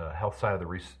 the health side of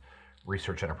the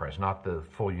research enterprise, not the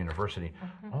full university,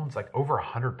 owns like over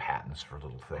 100 patents for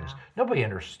little things. Wow. Nobody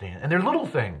understands, and they're little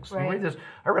things. Right.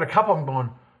 I read a couple of them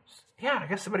going, yeah, I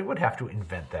guess somebody would have to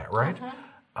invent that, right?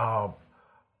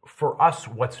 For us,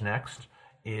 what's next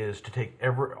is to take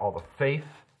all the faith,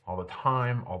 all the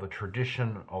time, all the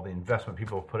tradition, all the investment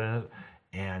people have put in it,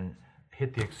 and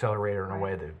hit the accelerator in a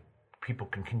way that people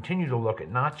can continue to look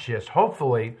at not just,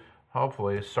 hopefully,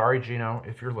 sorry, Gino,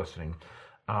 if you're listening,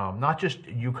 not just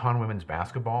UConn women's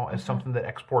basketball as something that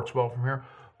exports well from here,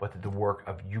 but that the work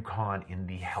of UConn in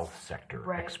the health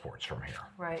sector exports from here.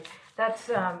 Right.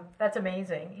 That's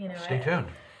amazing. You know, stay tuned.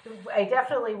 I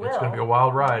definitely will. It's going to be a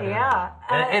wild ride. Yeah.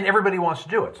 And everybody wants to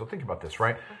do it. So think about this,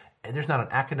 right? And there's not an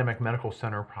academic medical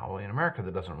center probably in America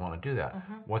that doesn't want to do that.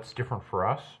 What's different for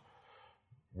us?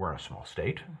 We're in a small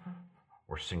state.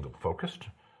 We're single-focused.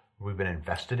 We've been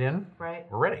invested in. Right.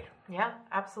 We're ready. Yeah,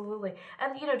 absolutely.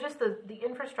 And, you know, just the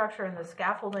infrastructure and the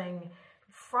scaffolding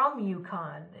from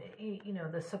UConn, you know,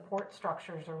 the support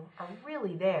structures are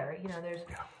really there. You know, there's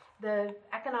the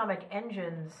economic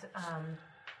engines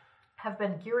have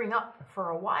been gearing up for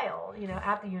a while, you know,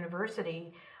 at the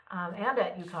university and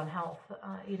at UConn Health,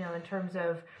 you know, in terms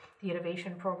of the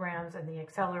innovation programs and the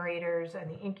accelerators and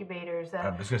the incubators.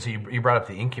 I was going to say, you brought up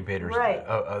the incubators. Right.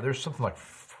 There's something like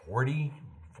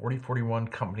 41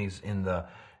 companies in the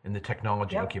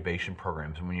technology incubation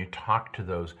programs. And when you talk to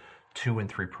those 2 and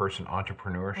 3 person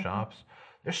entrepreneur shops,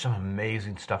 there's some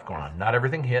amazing stuff going on. Not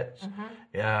everything hits,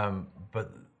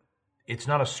 but it's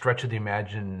not a stretch of the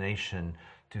imagination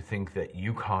to think that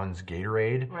UConn's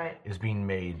Gatorade is being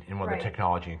made in one of the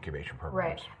technology incubation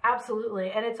programs. Right, absolutely.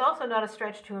 And it's also not a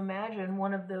stretch to imagine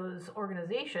one of those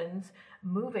organizations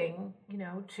moving, you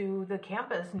know, to the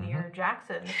campus near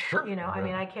Jackson. Sure. You know, I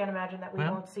mean, I can't imagine that we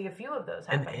won't see a few of those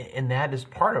happen. And that is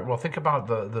part of, well, think about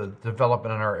the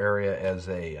development in our area as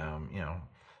a, you know,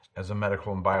 as a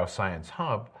medical and bioscience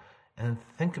hub, and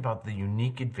think about the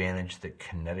unique advantage that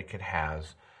Connecticut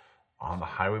has on the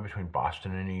highway between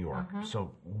Boston and New York.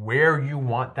 So where you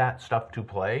want that stuff to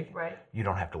play, you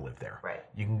don't have to live there.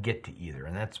 You can get to either.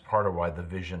 And that's part of why the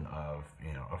vision of,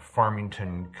 of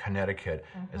Farmington, Connecticut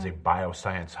as a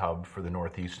bioscience hub for the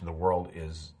Northeast and the world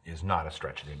is not a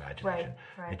stretch of the imagination.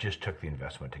 It just took the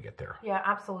investment to get there. Yeah,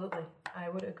 absolutely. I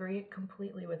would agree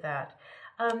completely with that.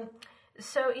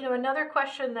 So, another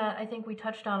question that I think we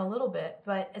touched on a little bit,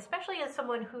 but especially as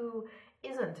someone who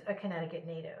isn't a Connecticut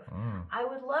native, I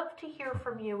would love to hear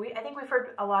from you. I think we've heard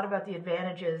a lot about the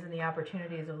advantages and the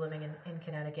opportunities of living in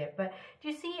Connecticut, but do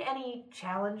you see any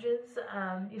challenges?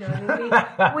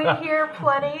 We hear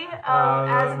plenty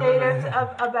as natives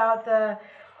about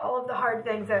all of the hard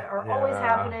things that are always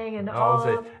happening, and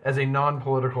as a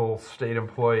non-political state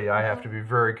employee, I have to be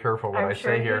very careful what I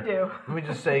say here. I'm sure you do. Let me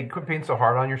just say, quit being so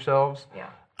hard on yourselves.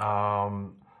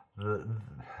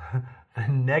 The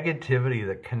negativity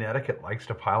that Connecticut likes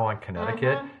to pile on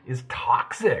Connecticut is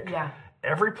toxic.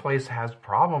 Every place has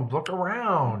problems. Look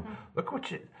around. Look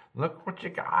what you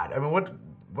got. I mean, what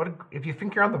if you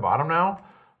think you're on the bottom now?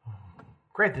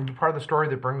 Great, then be part of the story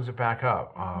that brings it back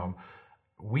up.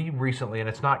 We recently, and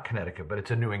it's not Connecticut, but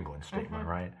it's a New England statement,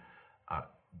 right?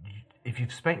 If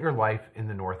you've spent your life in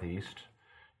the Northeast,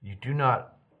 you do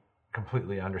not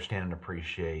completely understand and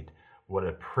appreciate what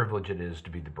a privilege it is to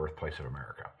be the birthplace of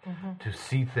America. To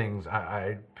see things,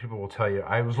 people will tell you,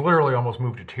 I was literally almost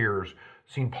moved to tears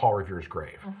seeing Paul Revere's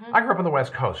grave. I grew up on the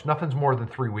West Coast. Nothing's more than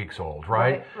 3 weeks old,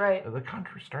 right? The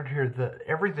country started here.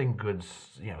 Everything good,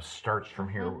 starts from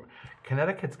here.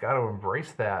 Connecticut's got to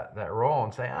embrace that role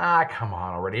and say, come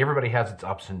on already. Everybody has its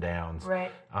ups and downs.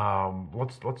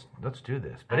 Let's do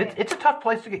this. But it's a tough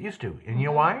place to get used to. And you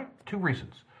know why? 2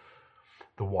 reasons.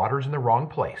 The water's in the wrong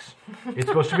place. It's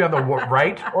supposed to be on the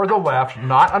right or the left,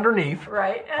 not underneath.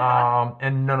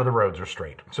 And none of the roads are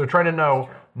straight. So trying to know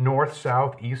north,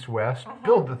 south, east, west,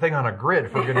 build the thing on a grid,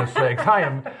 for goodness sakes. I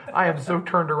am so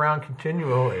turned around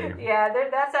continually. Yeah,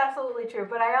 that's absolutely true.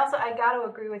 But I got to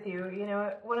agree with you.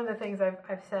 One of the things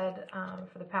I've said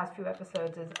for the past few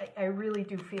episodes is I really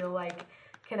do feel like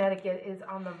Connecticut is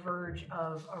on the verge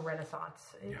of a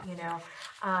renaissance.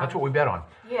 That's what we bet on.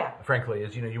 Frankly,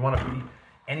 is you want to be.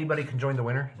 Anybody can join the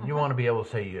winner. You want to be able to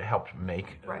say you helped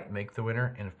make the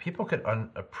winner. And if people could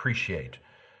appreciate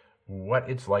what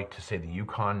it's like to say the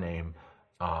UConn name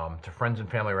to friends and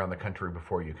family around the country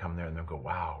before you come there, and they'll go,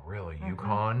 "Wow, really,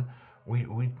 UConn?"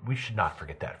 We should not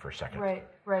forget that for a second.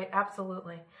 Right,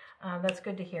 absolutely. That's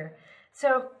good to hear.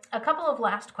 So a couple of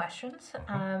last questions,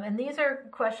 and these are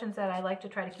questions that I like to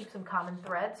try to keep some common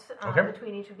threads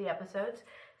between each of the episodes.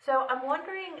 So I'm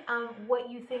wondering what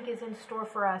you think is in store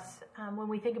for us when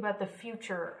we think about the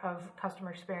future of customer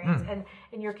experience, and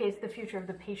in your case, the future of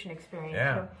the patient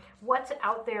experience. What's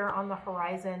out there on the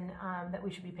horizon that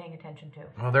we should be paying attention to?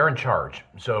 Well, they're in charge,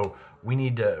 so we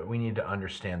need to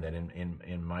understand that.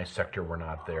 In my sector, we're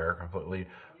not there completely,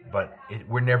 but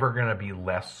we're never going to be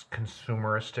less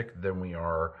consumeristic than we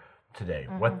are today.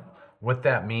 What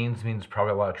that means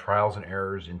probably a lot of trials and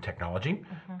errors in technology,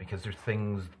 because there's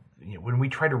things. When we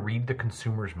try to read the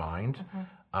consumer's mind,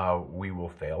 we will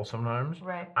fail sometimes.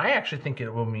 I actually think it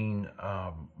will mean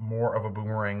more of a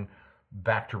boomerang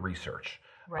back to research.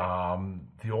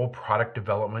 The old product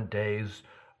development days,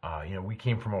 we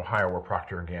came from Ohio where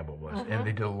Procter & Gamble was, and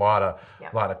they did a lot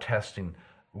of testing.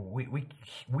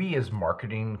 We as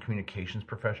marketing communications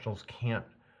professionals can't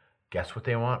guess what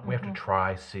they want. We have to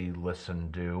try, see, listen,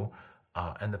 do.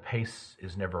 And the pace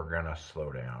is never going to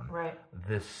slow down.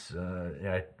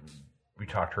 We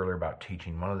talked earlier about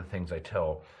teaching. One of the things I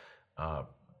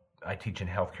teach in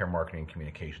healthcare marketing and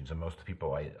communications, and most of the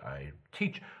people I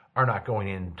teach are not going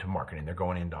into marketing. They're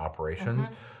going into operations.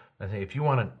 I say, if you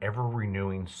want an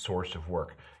ever-renewing source of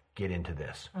work, get into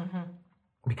this.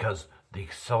 Because the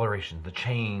acceleration, the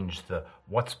change, the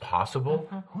what's possible,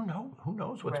 who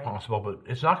knows what's possible, but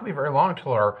it's not going to be very long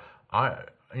until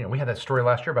we had that story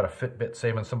last year about a Fitbit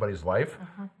saving somebody's life.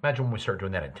 Imagine when we start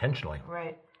doing that intentionally.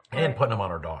 And putting them on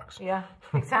our dogs. Yeah,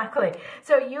 exactly.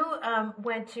 So you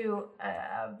went to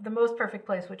the most perfect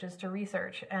place, which is to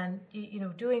research. And,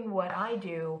 doing what I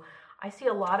do, I see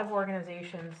a lot of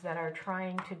organizations that are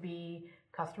trying to be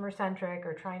customer-centric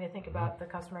or trying to think about the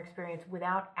customer experience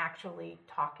without actually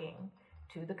talking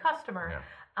to the customer.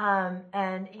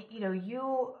 And,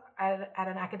 you at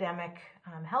an academic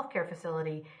healthcare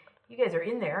facility, you guys are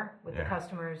in there with the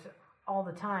customers all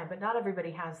the time, but not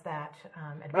everybody has that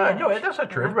advantage. No, that's not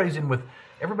true. Everybody's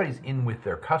in with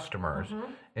their customers.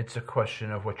 It's a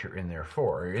question of what you're in there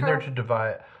for. Are you in there to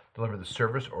deliver the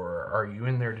service, or are you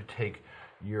in there to take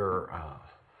your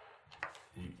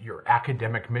your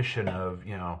academic mission of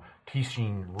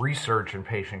teaching research and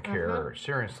patient care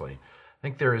seriously. I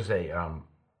think there is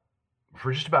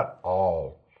for just about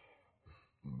all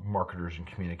marketers and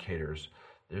communicators,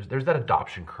 there's that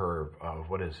adoption curve of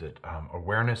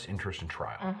awareness, interest, and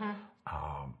trial.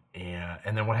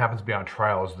 And then what happens beyond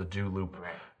trial is the do loop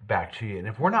back to you. And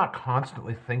if we're not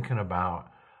constantly thinking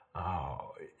about,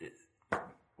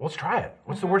 let's try it.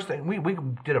 What's the worst thing? We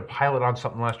did a pilot on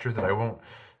something last year that I won't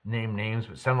name names,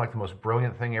 but it sounded like the most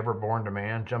brilliant thing ever born to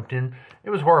man. Jumped in. It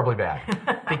was horribly bad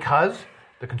because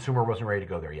the consumer wasn't ready to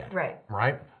go there yet.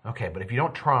 Right? Okay, but if you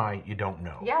don't try, you don't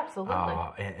know. Yeah, absolutely.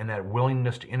 And that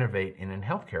willingness to innovate in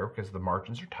healthcare, because the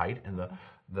margins are tight and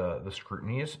the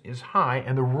scrutiny is high,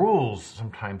 and the rules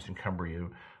sometimes encumber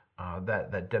you.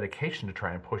 That dedication to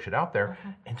try and push it out there,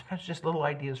 and sometimes just little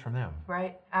ideas from them.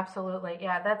 Right, absolutely.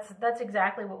 Yeah, that's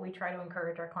exactly what we try to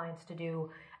encourage our clients to do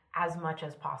as much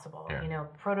as possible. Yeah.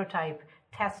 Prototype,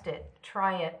 test it,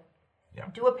 try it. Yeah.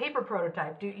 Do a paper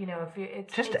prototype.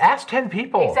 Just ask 10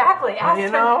 people. Exactly, ask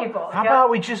 10 people. How about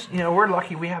we just, we're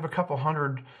lucky we have a couple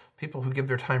hundred people who give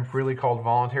their time freely called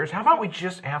volunteers. How about we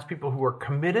just ask people who are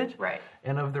committed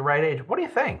and of the right age, what do you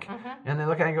think? And they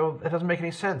look at it and go, that doesn't make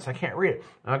any sense. I can't read it.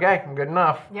 Okay, I'm good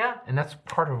enough. Yeah. And that's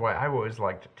part of why I always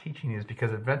liked teaching, is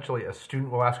because eventually a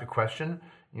student will ask a question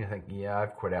and you think, yeah,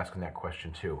 I've quit asking that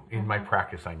question too. In my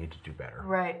practice, I need to do better.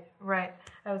 Right.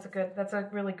 That's a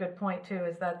really good point too,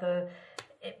 is that the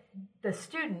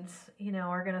students,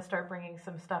 are going to start bringing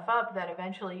some stuff up that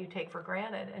eventually you take for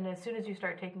granted. And as soon as you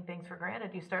start taking things for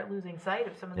granted, you start losing sight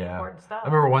of some of the important stuff. I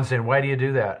remember once saying, why do you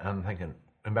do that? And I'm thinking,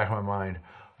 in the back of my mind,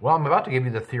 well, I'm about to give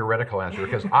you the theoretical answer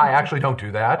because I actually don't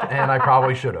do that, and I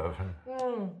probably should have.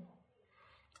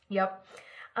 Yep.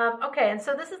 Okay, and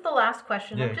so this is the last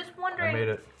question. Yeah, I'm just wondering. I made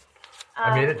it.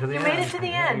 I made it to the end. You made it to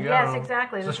the end. Yes,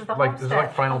 exactly. This is the home Is it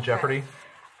like Final Jeopardy?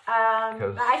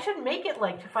 I should make it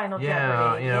like Final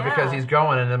Jeopardy. Because he's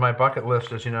going, and then my bucket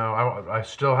list is, I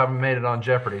still haven't made it on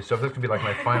Jeopardy. So if this could be like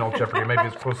my Final Jeopardy, maybe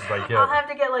as close as I get. I'll have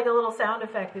to get like a little sound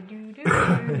effect.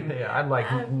 Yeah, I'd like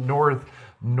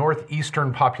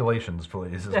northeastern populations,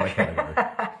 please, is my category.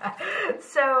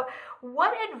 So,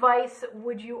 what advice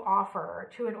would you offer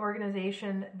to an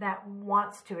organization that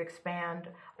wants to expand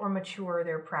or mature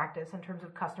their practice in terms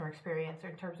of customer experience or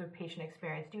in terms of patient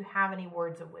experience? Do you have any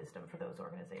words of wisdom for those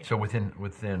organizations? So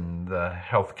within the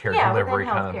healthcare delivery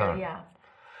kind of thing. Yeah.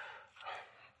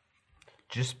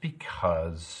 Just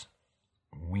because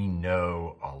we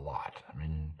know a lot. I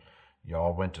mean,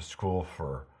 y'all went to school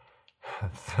for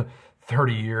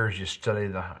 30 years. You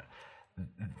studied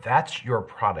that's your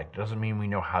product. Doesn't mean we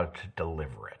know how to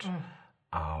deliver it.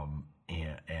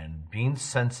 And being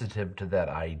sensitive to that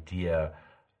idea,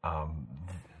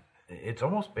 it's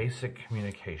almost basic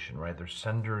communication, right? There's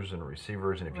senders and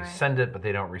receivers, and if you send it but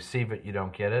they don't receive it, you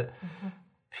don't get it.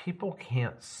 People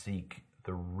can't seek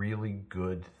the really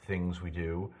good things we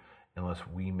do unless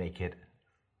we make it,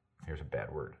 here's a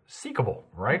bad word, seekable,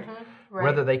 right?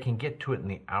 Whether they can get to it in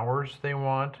the hours they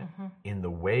want, in the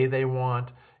way they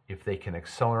want, if they can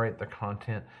accelerate the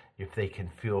content, if they can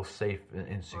feel safe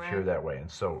and secure that way. And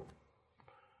so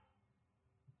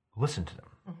listen to them.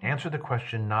 Answer the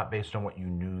question not based on what you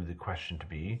knew the question to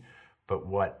be,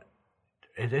 but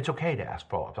it's okay to ask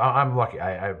follow-ups. I'm lucky.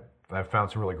 I've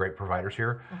found some really great providers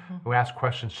here who ask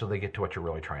questions so they get to what you're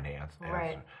really trying to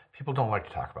answer. People don't like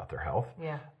to talk about their health.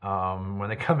 When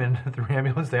they come in through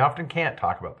ambulance, they often can't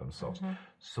talk about themselves.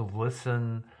 So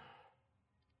listen.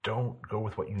 Don't go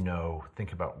with what you know.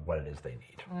 Think about what it is they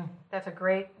need. That's a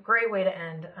great way to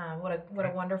end. What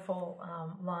a wonderful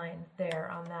line there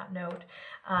on that note.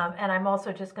 And I'm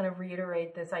also just going to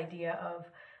reiterate this idea of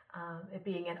it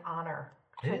being an honor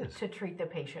to treat the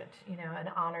patient. An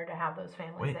honor to have those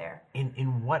families there.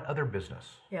 In what other business?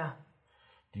 Yeah.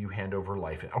 Do you hand over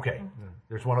life?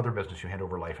 There's one other business you hand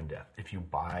over life and death. If you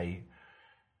buy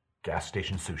gas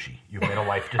station sushi, you've made a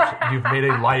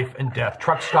life and death.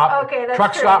 Truck stop. Okay, that's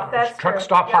truck true. stop. That's truck true.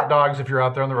 stop. Hot dogs. If you're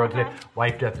out there on the road today,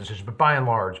 life death decision. But by and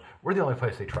large, we're the only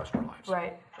place they trust our lives.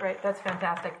 Right. That's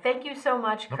fantastic. Thank you so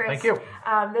much, Chris. Thank you.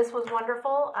 This was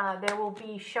wonderful. There will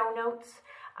be show notes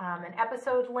and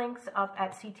episode links up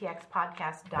at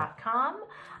ctxpodcast.com.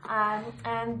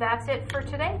 And that's it for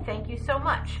today. Thank you so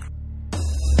much.